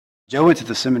Joe went to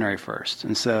the seminary first,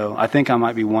 and so I think I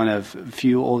might be one of a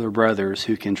few older brothers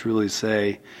who can truly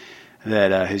say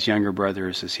that his younger brother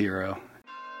is his hero.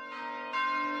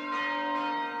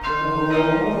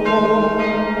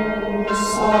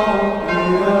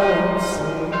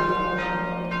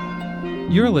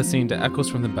 You're listening to Echoes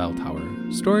from the Bell Tower,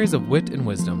 stories of wit and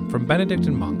wisdom from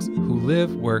Benedictine monks who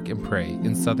live, work, and pray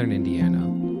in southern Indiana.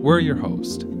 We're your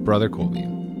host, Brother Colby.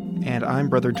 And I'm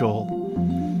Brother Joel.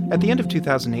 At the end of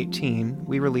 2018,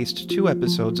 we released 2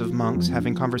 episodes of monks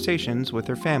having conversations with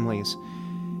their families.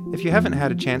 If you haven't had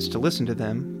a chance to listen to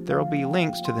them, there will be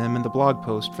links to them in the blog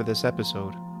post for this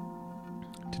episode.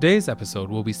 Today's episode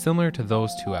will be similar to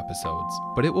those 2 episodes,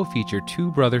 but it will feature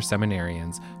 2 brother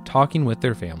seminarians talking with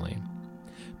their family.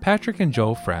 Patrick and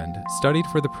Joe Friend studied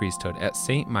for the priesthood at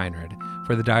St. Meinrad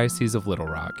for the Diocese of Little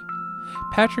Rock.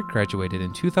 Patrick graduated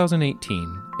in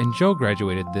 2018, and Joe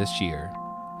graduated this year.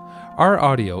 Our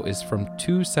audio is from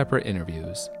 2 separate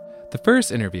interviews. The first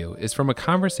interview is from a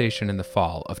conversation in the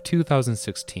fall of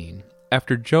 2016,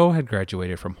 after Joe had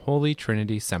graduated from Holy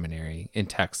Trinity Seminary in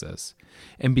Texas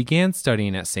and began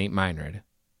studying at St. Meinrad.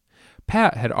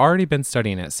 Pat had already been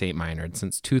studying at St. Meinrad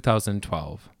since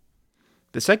 2012.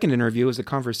 The second interview is a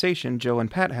conversation Joe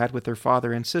and Pat had with their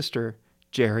father and sister,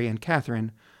 Jerry and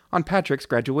Catherine, on Patrick's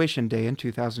graduation day in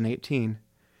 2018.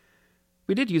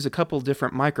 We did use a couple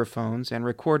different microphones and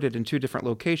recorded in 2 different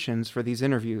locations for these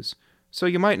interviews, so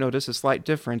you might notice a slight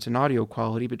difference in audio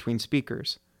quality between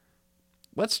speakers.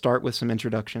 Let's start with some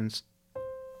introductions.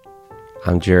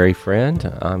 I'm Jerry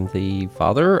Friend. I'm the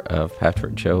father of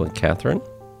Patrick, Joe, and Catherine.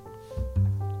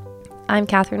 I'm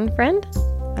Catherine Friend.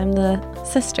 I'm the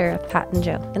sister of Pat and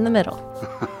Joe, in the middle.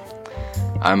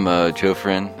 I'm Joe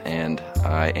Friend, and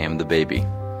I am the baby.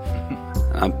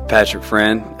 I'm Patrick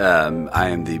Friend. I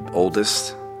am the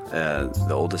oldest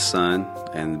son,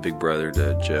 and the big brother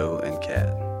to Joe and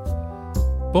Kat.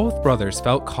 Both brothers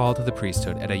felt called to the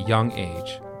priesthood at a young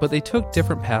age, but they took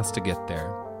different paths to get there.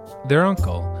 Their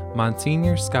uncle,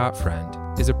 Monsignor Scott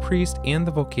Friend, is a priest and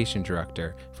the vocation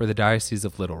director for the Diocese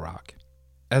of Little Rock.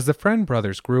 As the Friend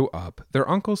brothers grew up, their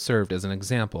uncle served as an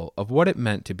example of what it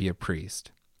meant to be a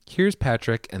priest. Here's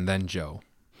Patrick and then Joe.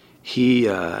 He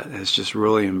has just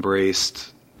really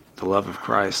embraced the love of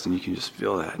Christ, and you can just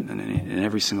feel that in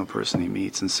every single person he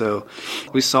meets. And so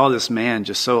we saw this man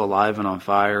just so alive and on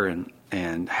fire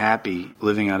and happy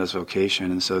living out his vocation.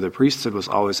 And so the priesthood was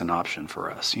always an option for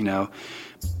us, you know.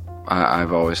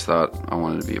 I've always thought I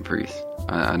wanted to be a priest.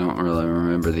 I don't really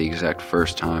remember the exact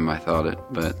first time I thought it,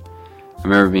 but I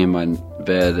remember being in my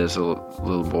bed as a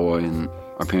little boy, and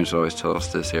our parents always tell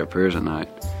us to say our prayers at night.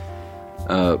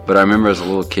 But I remember as a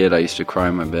little kid, I used to cry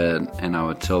in my bed, and I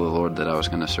would tell the Lord that I was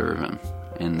going to serve Him,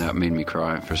 and that made me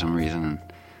cry for some reason.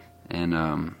 And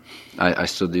I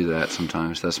still do that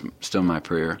sometimes. That's still my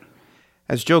prayer.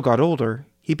 As Joe got older,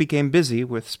 he became busy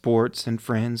with sports and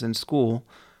friends and school,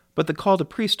 but the call to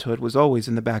priesthood was always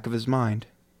in the back of his mind.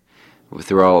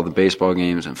 Through all the baseball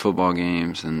games and football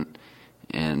games and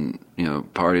you know,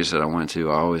 parties that I went to,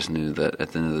 I always knew that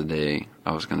at the end of the day,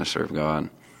 I was going to serve God.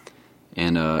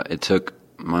 And it took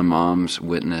my mom's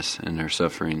witness and her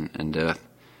suffering and death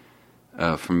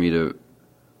for me to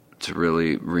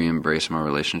really re-embrace my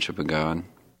relationship with God.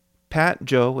 Pat,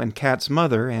 Joe, and Kat's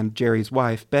mother and Jerry's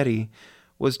wife, Betty,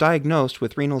 was diagnosed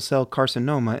with renal cell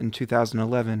carcinoma in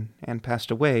 2011 and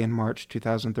passed away in March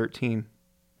 2013.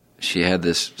 She had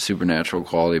this supernatural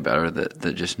quality about her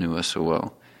that just knew us so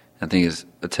well. I think it's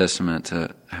a testament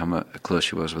to how much close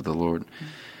she was with the Lord.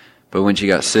 But when she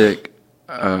got sick,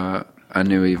 I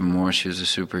knew even more she was a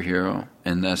superhero,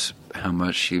 and that's how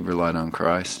much she relied on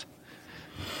Christ.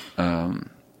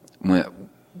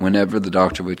 Whenever the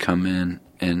doctor would come in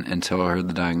and tell her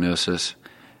the diagnosis,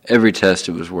 every test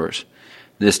it was worse.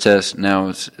 This test, now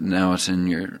it's in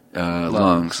your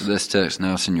lungs. This test,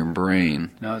 now it's in your brain.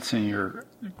 Now it's in your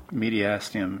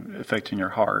mediastinum, affecting your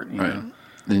heart. You right. know?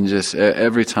 And just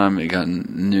every time it got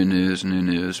new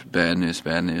news, bad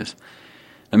news.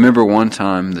 I remember one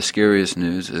time the scariest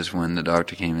news is when the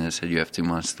doctor came in and said you have 2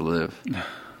 months to live,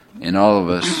 and all of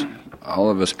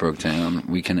us broke down.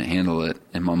 We couldn't handle it,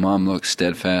 and my mom looked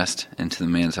steadfast into the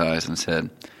man's eyes and said,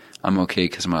 "I'm okay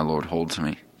because my Lord holds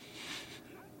me."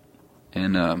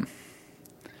 And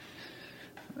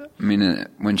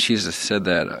when she said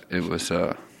that, it was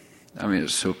it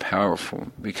was so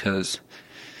powerful because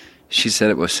she said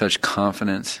it with such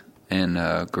confidence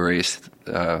and grace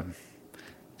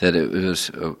that it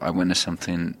was, I witnessed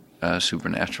something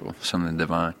supernatural, something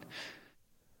divine.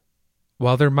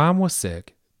 While their mom was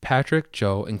sick, Patrick,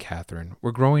 Joe, and Catherine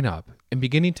were growing up and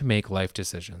beginning to make life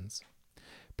decisions.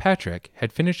 Patrick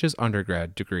had finished his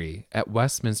undergrad degree at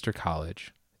Westminster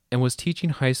College. and was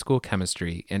teaching high school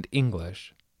chemistry and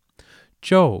English.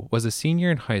 Joe was a senior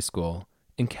in high school,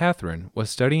 and Catherine was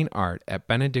studying art at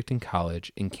Benedictine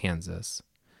College in Kansas.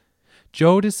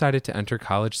 Joe decided to enter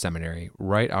college seminary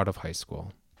right out of high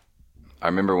school. I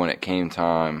remember when it came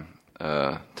time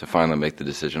to finally make the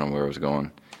decision on where I was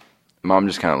going, Mom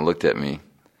just kind of looked at me,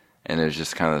 and it was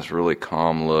just kind of this really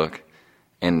calm look,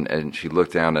 and she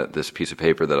looked down at this piece of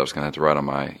paper that I was going to have to write on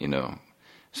my,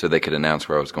 so they could announce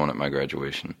where I was going at my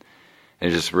graduation. And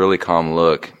it was just a really calm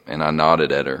look, and I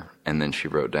nodded at her, and then she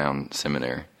wrote down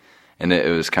seminary. And it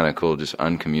was kind of cool, just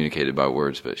uncommunicated by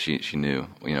words, but she knew,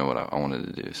 what I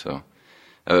wanted to do. So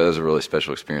it was a really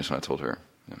special experience when I told her.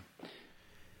 Yeah.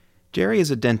 Jerry is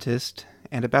a dentist,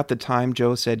 and about the time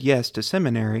Joe said yes to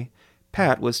seminary,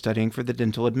 Pat was studying for the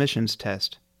dental admissions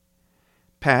test.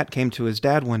 Pat came to his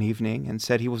dad one evening and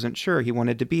said he wasn't sure he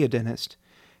wanted to be a dentist,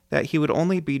 that he would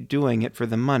only be doing it for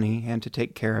the money and to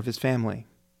take care of his family.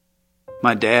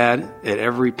 My dad, at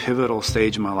every pivotal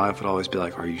stage in my life, would always be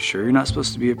like, are you sure you're not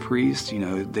supposed to be a priest?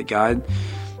 That God,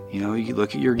 you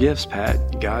look at your gifts,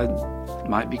 Pat. God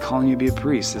might be calling you to be a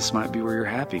priest. This might be where you're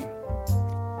happy.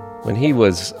 When he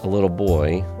was a little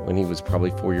boy, when he was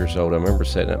probably 4 years old, I remember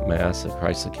sitting at Mass at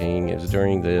Christ the King. It was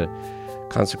during the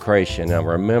consecration. I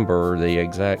remember the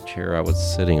exact chair I was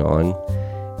sitting on.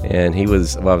 And I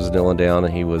was kneeling down,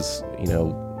 and he was,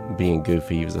 being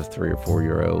goofy. He was a 3 or 4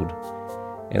 year old.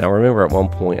 And I remember at one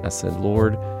point I said,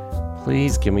 Lord,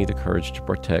 please give me the courage to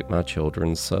protect my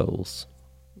children's souls.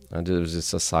 It was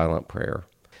just a silent prayer.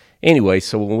 Anyway,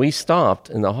 so when we stopped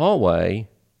in the hallway,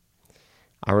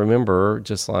 I remember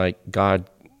just like God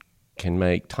can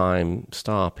make time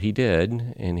stop, he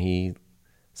did. And he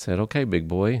said, okay, big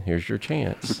boy, here's your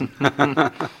chance.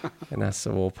 And I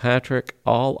said, well, Patrick,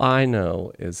 all I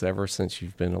know is ever since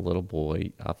you've been a little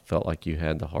boy, I felt like you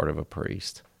had the heart of a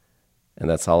priest. And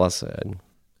that's all I said.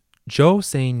 Joe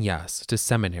saying yes to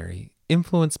seminary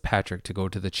influenced Patrick to go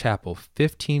to the chapel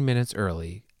 15 minutes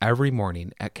early every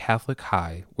morning at Catholic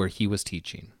High where he was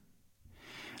teaching.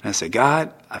 And I said,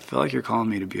 God, I feel like you're calling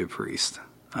me to be a priest.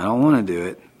 I don't want to do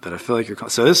it, but I feel like you're calling.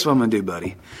 So this is what I'm going to do,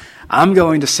 buddy. I'm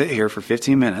going to sit here for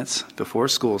 15 minutes before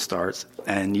school starts,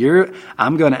 and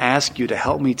I'm going to ask you to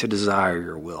help me to desire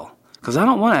your will. Because I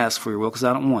don't want to ask for your will because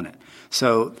I don't want it.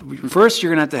 So first you're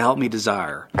going to have to help me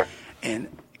desire. And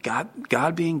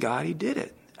God being God, he did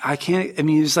it.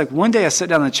 It's like one day I sat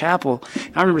down in the chapel,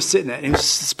 and I remember sitting there, and it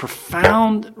was this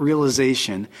profound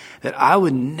realization that I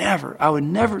would never,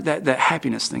 that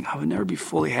happiness thing, I would never be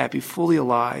fully happy, fully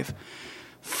alive,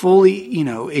 fully,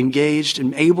 engaged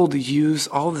and able to use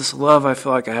all this love I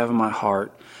feel like I have in my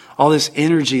heart, all this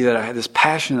energy that I have, this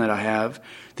passion that I have.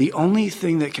 The only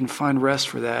thing that can find rest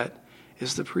for that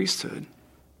is the priesthood.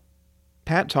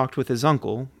 Pat talked with his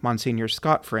uncle, Monsignor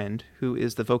Scott Friend, who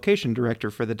is the vocation director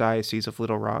for the Diocese of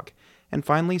Little Rock, and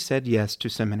finally said yes to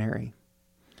seminary.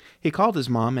 He called his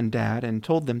mom and dad and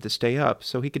told them to stay up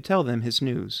so he could tell them his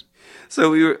news.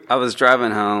 So I was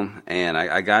driving home, and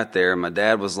I got there. My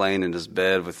dad was laying in his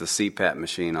bed with the CPAP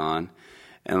machine on,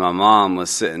 and my mom was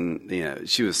sitting,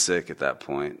 she was sick at that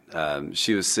point.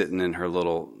 She was sitting in her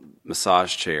little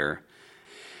massage chair.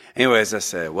 Anyways, I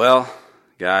said, well,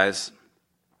 guys,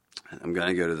 I'm going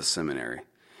to go to the seminary.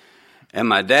 And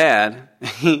my dad,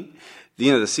 the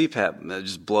CPAP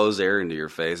just blows air into your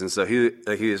face. And so he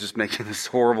was just making this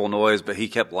horrible noise, but he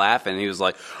kept laughing. He was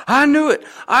like, I knew it.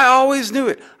 I always knew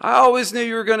it. I always knew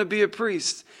you were going to be a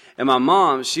priest. And my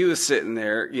mom, she was sitting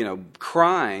there,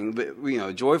 crying, but,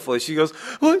 joyfully. She goes,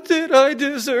 what did I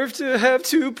deserve to have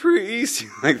two priests?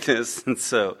 Like this. And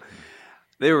so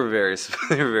they were very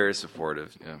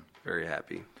supportive. Yeah, very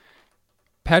happy.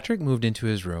 Patrick moved into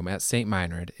his room at St.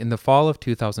 Meinrad in the fall of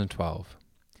 2012.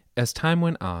 As time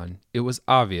went on, it was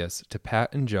obvious to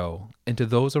Pat and Joe and to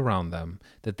those around them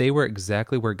that they were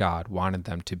exactly where God wanted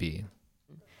them to be.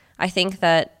 I think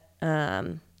that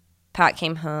Pat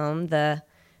came home the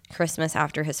Christmas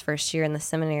after his first year in the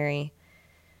seminary,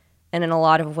 and in a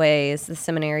lot of ways, the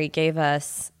seminary gave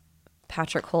us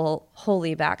Patrick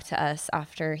wholly back to us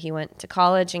after he went to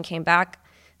college and came back.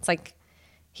 It's like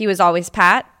he was always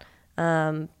Pat.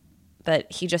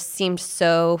 But he just seemed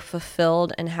so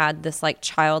fulfilled and had this like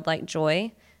childlike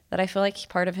joy that I feel like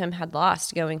part of him had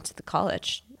lost going to the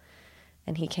college.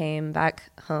 And he came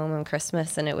back home on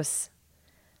Christmas, and it was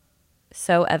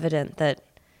so evident that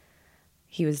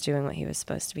he was doing what he was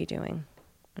supposed to be doing.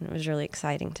 And it was really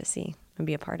exciting to see and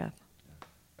be a part of.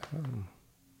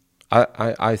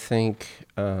 I think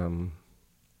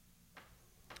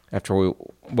after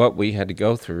what we had to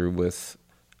go through with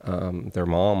their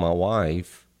mom, my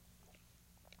wife,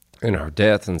 and our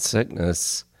death and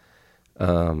sickness,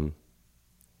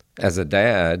 as a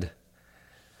dad,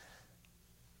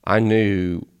 I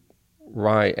knew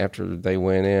right after they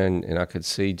went in, and I could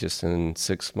see just in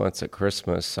 6 months at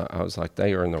Christmas, I was like,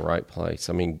 they are in the right place.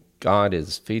 I mean, God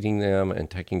is feeding them and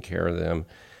taking care of them.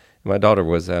 My daughter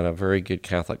was at a very good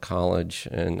Catholic college,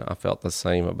 and I felt the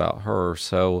same about her.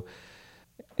 So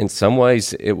in some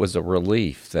ways, it was a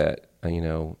relief that,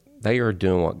 they are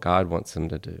doing what God wants them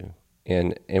to do.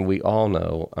 And we all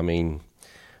know, I mean,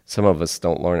 some of us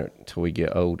don't learn it until we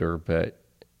get older, but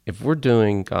if we're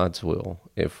doing God's will,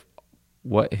 if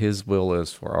what His will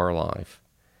is for our life,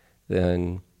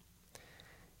 then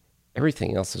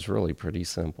everything else is really pretty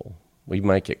simple. We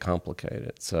make it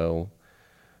complicated. So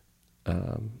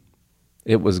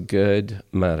it was good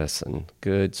medicine,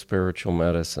 good spiritual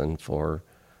medicine for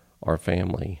our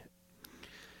family.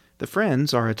 The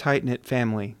Friends are a tight-knit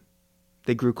family.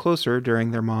 They grew closer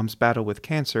during their mom's battle with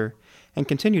cancer and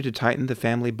continue to tighten the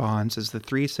family bonds as the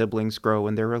three siblings grow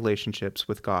in their relationships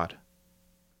with God.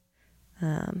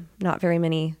 Not very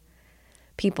many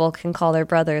people can call their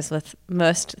brothers with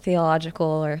most theological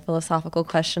or philosophical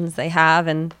questions they have,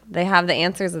 and they have the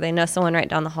answers, or they know someone right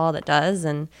down the hall that does,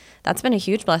 and that's been a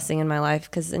huge blessing in my life,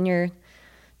 because in your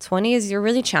 20s, you're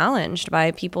really challenged by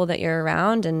people that you're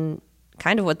around and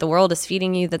kind of what the world is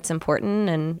feeding you that's important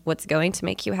and what's going to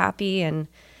make you happy, and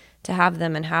to have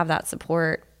them and have that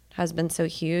support has been so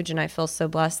huge, and I feel so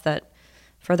blessed that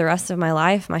for the rest of my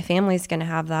life, my family's going to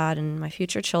have that, and my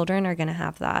future children are going to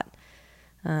have that.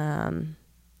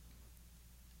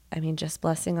 Just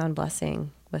blessing on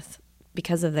blessing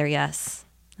because of their yes.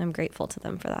 I'm grateful to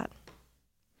them for that.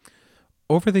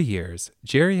 Over the years,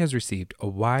 Jerry has received a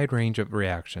wide range of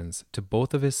reactions to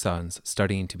both of his sons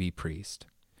studying to be priest.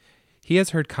 He has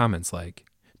heard comments like,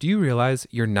 "Do you realize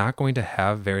you're not going to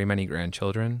have very many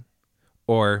grandchildren?"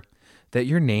 Or, "that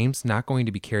your name's not going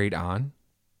to be carried on?"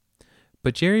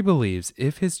 But Jerry believes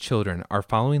if his children are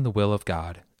following the will of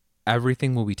God,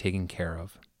 everything will be taken care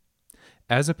of.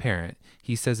 As a parent,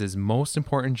 he says his most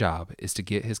important job is to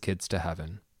get his kids to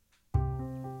heaven.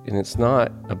 And it's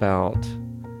not about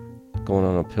going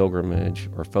on a pilgrimage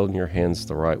or folding your hands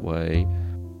the right way.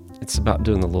 It's about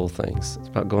doing the little things. It's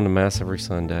about going to Mass every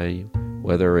Sunday,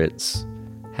 whether it's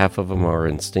half of them are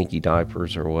in stinky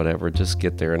diapers or whatever, just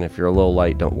get there. And if you're a little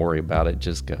late, don't worry about it,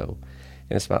 just go.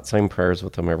 And it's about saying prayers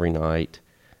with them every night.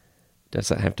 It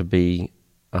doesn't have to be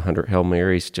 100 Hail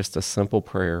Marys, just a simple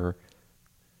prayer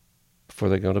before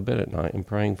they go to bed at night and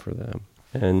praying for them.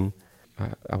 And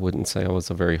I wouldn't say I was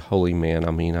a very holy man.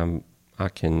 I mean, I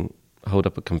can hold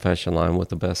up a confession line with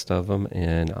the best of them,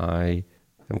 and I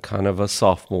am kind of a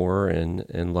sophomore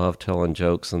and love telling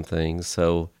jokes and things.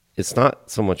 So it's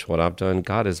not so much what I've done.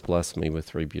 God has blessed me with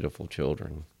 3 beautiful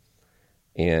children.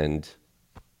 And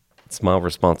it's my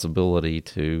responsibility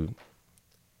to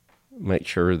make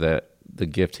sure that the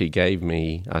gift He gave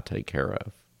me, I take care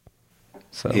of.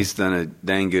 So He's done a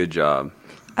dang good job.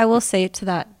 I will say to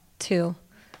that, too.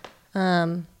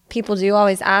 People do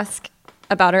always ask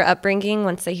about our upbringing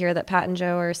once they hear that Pat and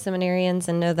Joe are seminarians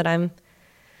and know that I'm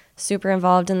super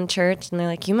involved in the church. And they're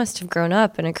like, "You must have grown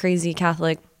up in a crazy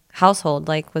Catholic household.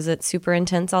 Like, was it super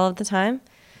intense all of the time?"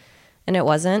 And it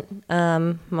wasn't.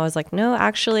 I was like, "No,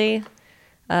 actually,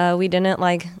 we didn't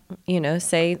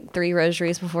say 3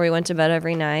 rosaries before we went to bed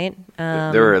every night."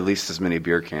 There were at least as many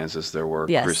beer cans as there were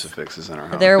Yes. crucifixes in our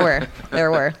home.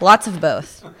 There were lots of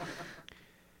both.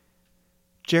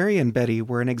 Jerry and Betty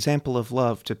were an example of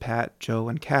love to Pat, Joe,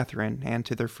 and Catherine, and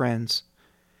to their friends.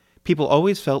 People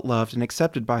always felt loved and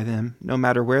accepted by them, no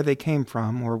matter where they came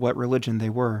from or what religion they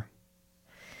were.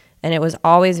 And it was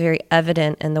always very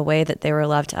evident in the way that they were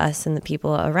loved to us and the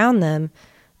people around them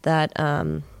that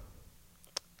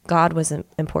God was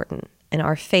important, and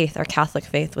our faith, our Catholic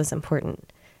faith, was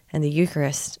important, and the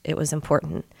Eucharist, it was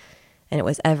important, and it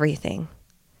was everything.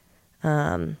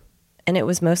 And it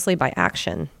was mostly by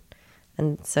action.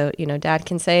 And so, Dad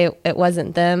can say it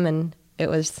wasn't them and it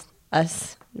was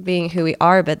us being who we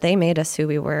are, but they made us who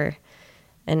we were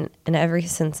in every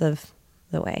sense of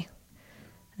the way.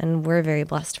 And we're very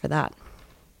blessed for that.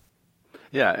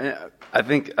 Yeah, I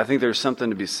think there's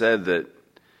something to be said that,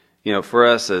 for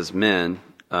us as men,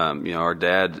 our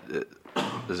dad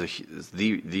is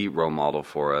the role model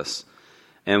for us.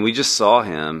 And we just saw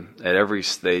him at every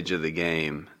stage of the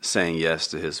game saying yes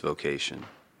to his vocation.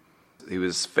 He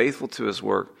was faithful to his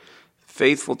work,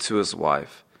 faithful to his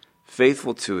wife,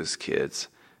 faithful to his kids,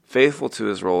 faithful to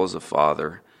his role as a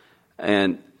father.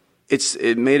 And I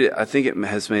think it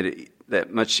has made it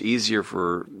that much easier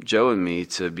for Joe and me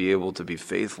to be able to be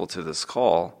faithful to this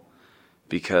call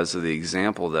because of the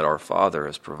example that our Father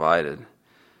has provided.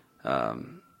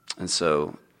 And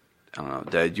so, I don't know,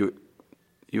 Dad,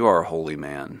 you are a holy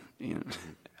man.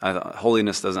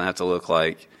 Holiness doesn't have to look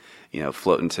like,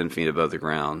 floating 10 feet above the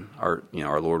ground. Our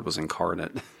Lord was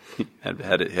incarnate,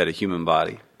 had a human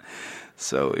body.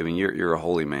 So, you're a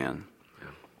holy man.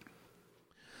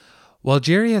 While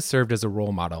Jerry has served as a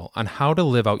role model on how to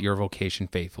live out your vocation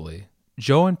faithfully,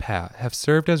 Joe and Pat have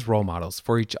served as role models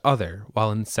for each other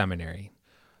while in seminary.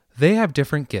 They have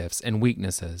different gifts and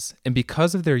weaknesses, and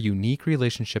because of their unique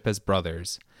relationship as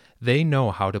brothers, they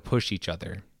know how to push each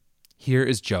other. Here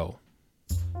is Joe.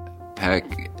 Pat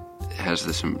has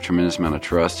this tremendous amount of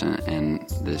trust and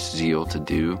this zeal to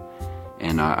do,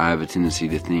 and I have a tendency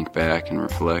to think back and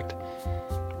reflect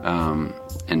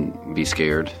and be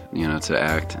scared, to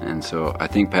act. And so I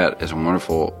think Pat is a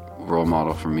wonderful role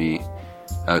model for me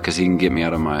because he can get me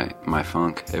out of my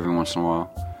funk every once in a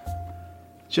while.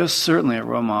 Just certainly a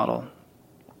role model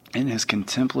in his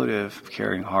contemplative,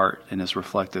 caring heart and his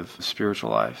reflective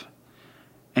spiritual life.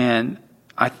 And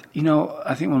I think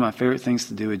one of my favorite things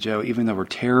to do with Joe, even though we're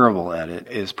terrible at it,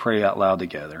 is pray out loud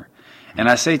together. And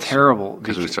I say terrible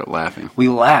because we start laughing. We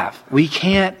laugh. We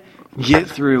can't get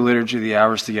through Liturgy of the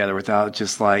Hours together without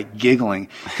just giggling,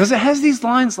 because it has these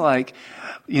lines like,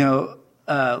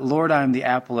 Lord, I am the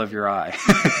apple of your eye.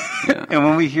 Yeah. And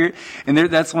when we hear,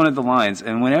 that's one of the lines.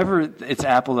 And whenever it's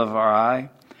apple of our eye,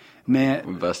 man,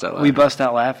 we bust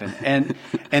out laughing.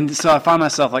 And so I find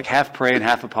myself half praying,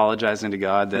 half apologizing to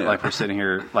God that we're sitting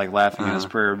here laughing in His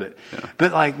prayer. But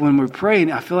when we're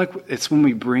praying, I feel like it's when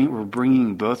we're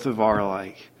bringing both of our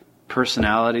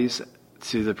personalities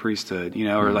to the priesthood,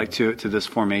 or to this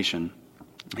formation.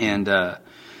 And I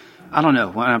don't know,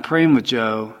 when I'm praying with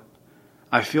Joe,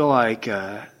 I feel I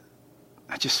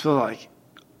just feel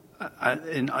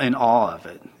in awe of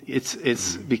it.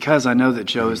 It's because I know that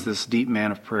Joe is this deep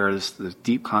man of prayer, this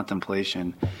deep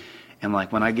contemplation, and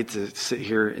when I get to sit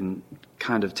here and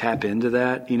kind of tap into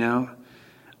that,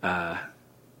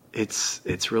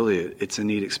 it's really a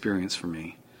neat experience for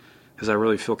me, because I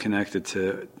really feel connected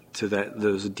to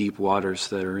those deep waters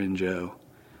that are in Joe,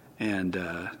 and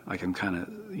I'm kind of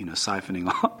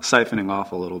siphoning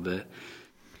off a little bit.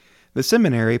 The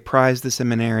seminary pries the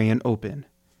seminarian open.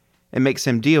 It makes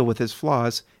him deal with his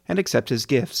flaws and accept his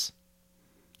gifts.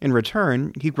 In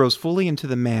return, he grows fully into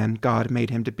the man God made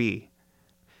him to be.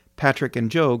 Patrick and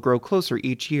Joe grow closer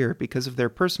each year because of their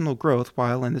personal growth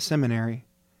while in the seminary.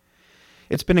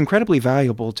 It's been incredibly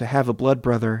valuable to have a blood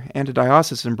brother and a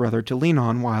diocesan brother to lean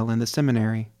on while in the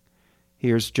seminary.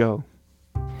 Here's Joe.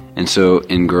 And so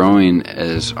in growing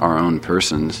as our own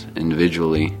persons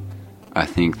individually, I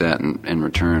think that in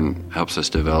return helps us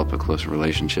develop a closer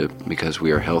relationship because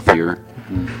we are healthier,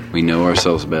 we know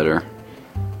ourselves better,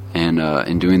 and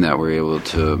in doing that we're able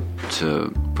to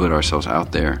put ourselves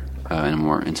out there in a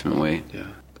more intimate way. Yeah.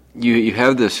 You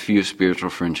have this few spiritual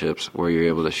friendships where you're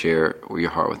able to share your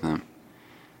heart with them.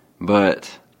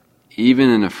 But even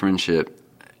in a friendship,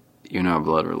 you're not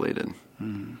blood related.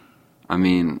 Mm.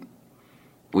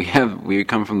 We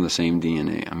come from the same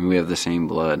DNA. We have the same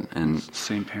blood and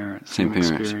same parents.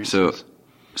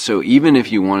 So even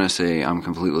if you want to say I'm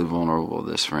completely vulnerable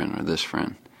to this friend or this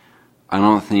friend, I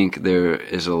don't think there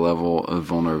is a level of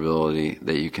vulnerability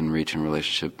that you can reach in a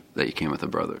relationship that you can with a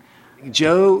brother.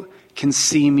 Joe can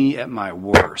see me at my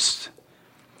worst.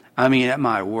 At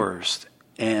my worst,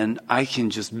 and I can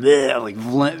just throw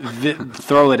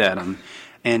it at him.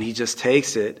 And he just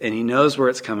takes it, and he knows where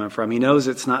it's coming from. He knows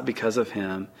it's not because of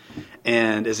him,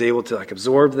 and is able to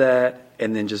absorb that,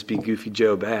 and then just be Goofy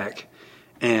Joe back.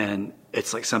 And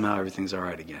it's somehow everything's all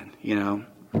right again,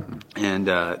 And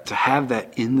to have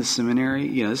that in the seminary,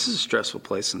 this is a stressful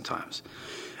place sometimes.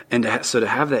 And to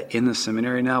have that in the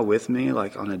seminary now with me,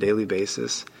 on a daily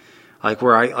basis,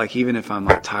 where I even if I'm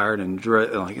tired and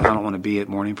I don't want to be at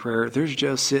morning prayer, there's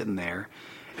Joe sitting there,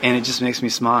 and it just makes me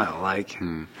smile.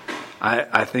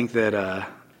 I think that,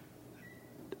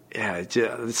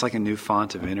 it's like a new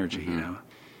font of energy,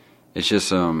 It's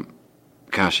just,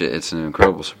 it's an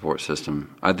incredible support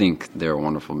system. I think there are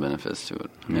wonderful benefits to it.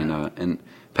 And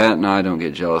Pat and I don't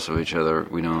get jealous of each other.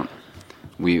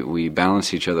 We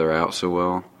balance each other out so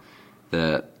well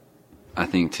that I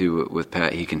think, too, with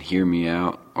Pat, he can hear me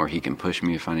out or he can push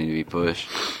me if I need to be pushed.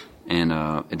 And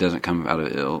it doesn't come out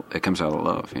of ill. It comes out of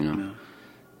love, Yeah.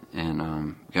 And,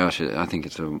 I think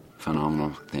it's a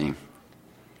phenomenal thing.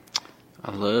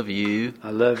 I love you.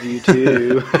 I love you,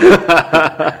 too.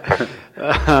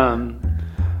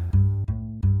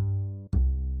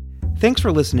 Thanks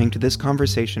for listening to this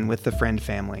conversation with the Friend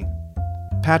family.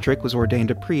 Patrick was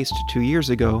ordained a priest 2 years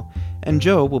ago, and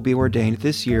Joe will be ordained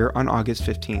this year on August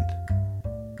 15th.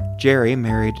 Jerry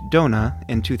married Donna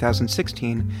in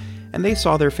 2016, and they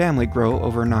saw their family grow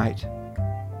overnight.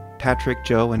 Patrick,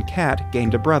 Joe, and Kat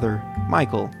gained a brother,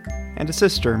 Michael, and a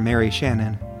sister, Mary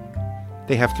Shannon.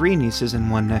 They have 3 nieces and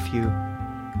 1 nephew.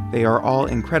 They are all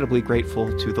incredibly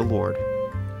grateful to the Lord.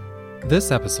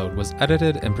 This episode was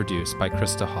edited and produced by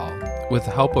Krista Hall, with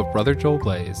the help of Brother Joel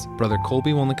Glaze, Brother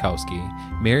Colby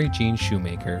Wolnikowski, Mary Jean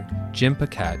Shoemaker, Jim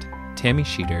Paquette, Tammy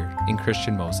Sheeter, and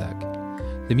Christian Mozek.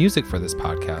 The music for this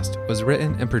podcast was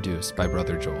written and produced by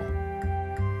Brother Joel.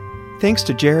 Thanks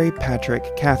to Jerry,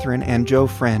 Patrick, Catherine, and Joe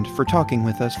Friend for talking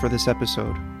with us for this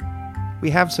episode. We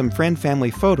have some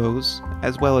friend-family photos,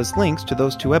 as well as links to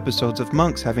those 2 episodes of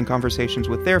monks having conversations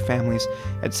with their families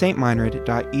at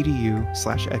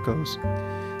stmeinrad.edu/echoes.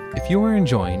 If you are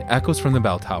enjoying Echoes from the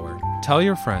Bell Tower, tell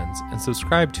your friends and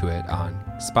subscribe to it on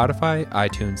Spotify,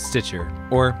 iTunes, Stitcher,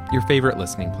 or your favorite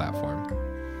listening platform.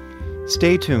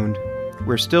 Stay tuned.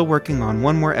 We're still working on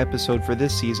one more episode for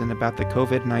this season about the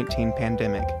COVID-19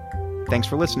 pandemic. Thanks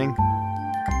for listening.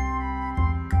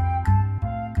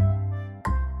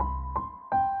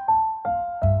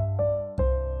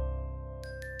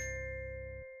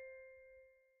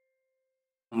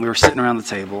 We were sitting around the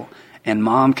table, and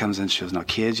Mom comes in. She goes, "Now,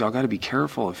 kids, y'all got to be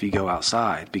careful if you go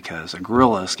outside because a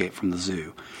gorilla escaped from the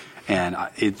zoo, and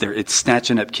it's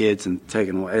snatching up kids and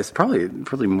taking away." It's probably a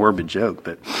pretty morbid joke,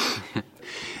 but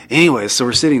anyway, so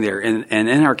we're sitting there, and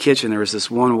in our kitchen there was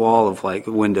this one wall of like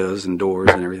windows and doors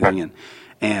and everything,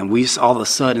 and we all of a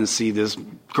sudden see this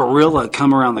gorilla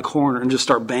come around the corner and just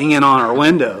start banging on our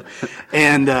window,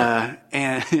 and I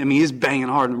mean he's banging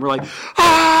hard, and we're like,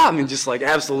 ah! I mean just like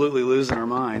absolutely losing our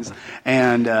minds,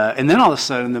 and then all of a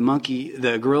sudden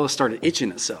the gorilla started itching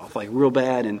itself like real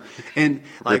bad, and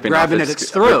like grabbing at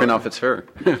its throat, ripping off its fur.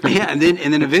 Yeah, and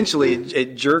then eventually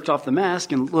it jerked off the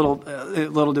mask, and little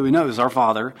do we know it was our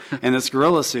father in this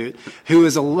gorilla suit who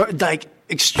is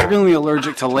extremely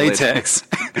allergic to latex.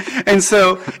 And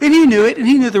he knew it, and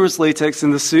he knew there was latex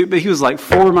in the suit, but he was like,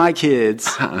 for my kids,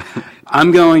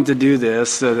 I'm going to do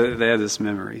this, so that they had this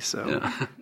memory. So, yeah.